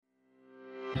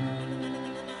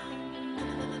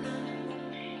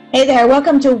Hey there,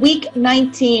 welcome to week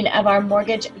 19 of our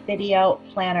mortgage video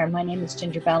planner. My name is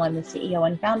Ginger Bell. I'm the CEO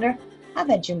and founder of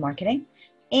Edu Marketing.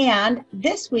 And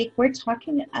this week we're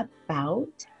talking about,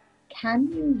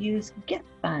 can you use gift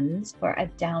funds for a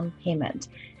down payment?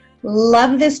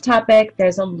 Love this topic.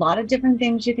 There's a lot of different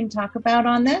things you can talk about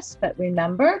on this, but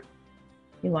remember,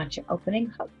 you want your opening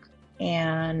hook.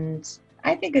 And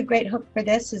I think a great hook for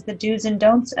this is the do's and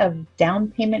don'ts of down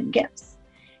payment gifts.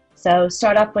 So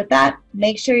start off with that.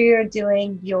 Make sure you're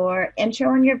doing your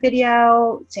intro in your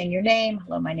video, saying your name.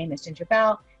 Hello, my name is Ginger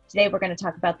Bell. Today we're going to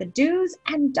talk about the do's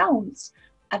and don'ts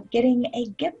of getting a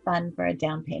gift fund for a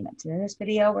down payment. And in this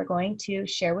video, we're going to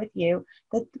share with you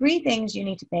the 3 things you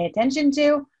need to pay attention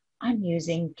to on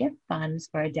using gift funds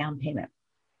for a down payment.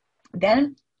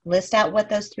 Then list out what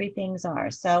those 3 things are.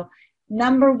 So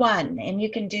number 1, and you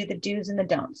can do the do's and the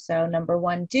don'ts. So number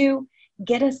 1, do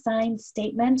get a signed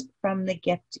statement from the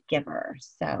gift giver.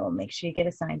 So make sure you get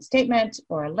a signed statement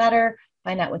or a letter,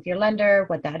 find out with your lender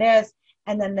what that is.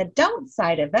 And then the don't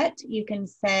side of it, you can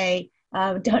say,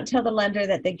 don't tell the lender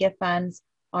that the gift funds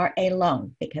are a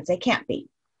loan, because they can't be.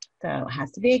 So it has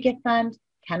to be a gift fund,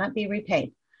 cannot be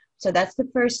repaid. So that's the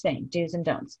first thing, do's and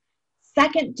don'ts.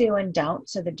 Second do and don't,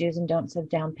 so the do's and don'ts of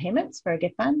down payments for a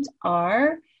gift fund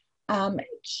are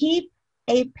keep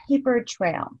a paper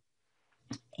trail.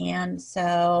 And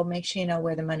so make sure you know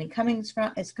where the money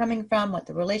is coming from, what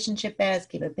the relationship is,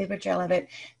 keep a paper trail of it.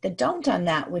 The don't on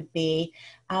that would be,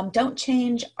 don't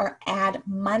change or add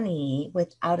money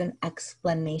without an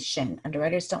explanation.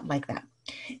 Underwriters don't like that.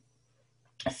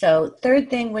 So third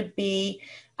thing would be,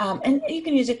 and you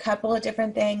can use a couple of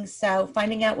different things. So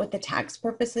finding out what the tax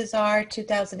purposes are.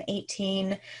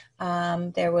 2018,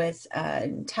 there was a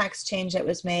tax change that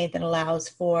was made that allows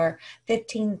for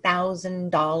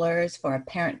 $15,000 for a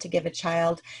parent to give a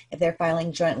child. If they're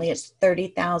filing jointly, it's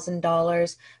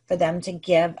 $30,000 for them to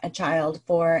give a child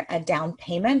for a down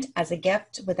payment as a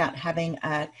gift without having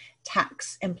a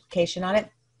tax implication on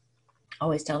it.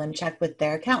 Always tell them check with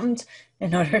their accountant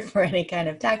in order for any kind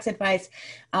of tax advice,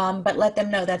 but let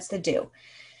them know that's the do.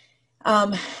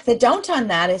 The don't on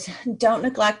that is don't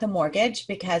neglect the mortgage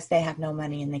because they have no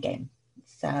money in the game.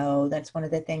 So that's one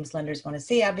of the things lenders want to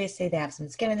see. Obviously, they have some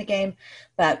skin in the game,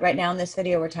 but right now in this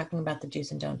video, we're talking about the do's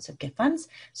and don'ts of gift funds.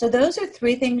 So those are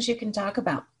 3 things you can talk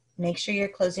about. Make sure you're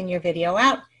closing your video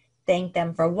out. Thank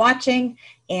them for watching,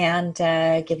 and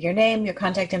give your name, your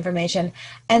contact information,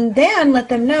 and then let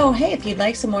them know, hey, if you'd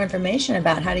like some more information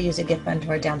about how to use a gift fund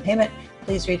for a down payment,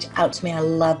 please reach out to me. I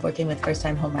love working with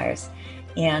first-time homebuyers.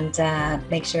 And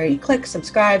make sure you click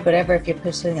subscribe, whatever. If you're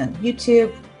posting on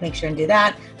YouTube, make sure and do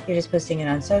that. If you're just posting it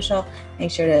on social,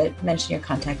 make sure to mention your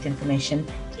contact information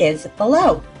is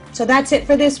below. So that's it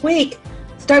for this week.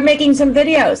 Start making some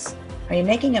videos. Are you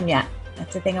making them yet?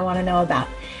 That's the thing I want to know about.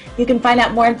 You can find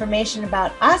out more information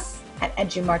about us at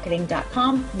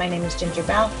edumarketing.com. My name is Ginger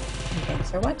Bell, and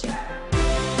thanks for watching.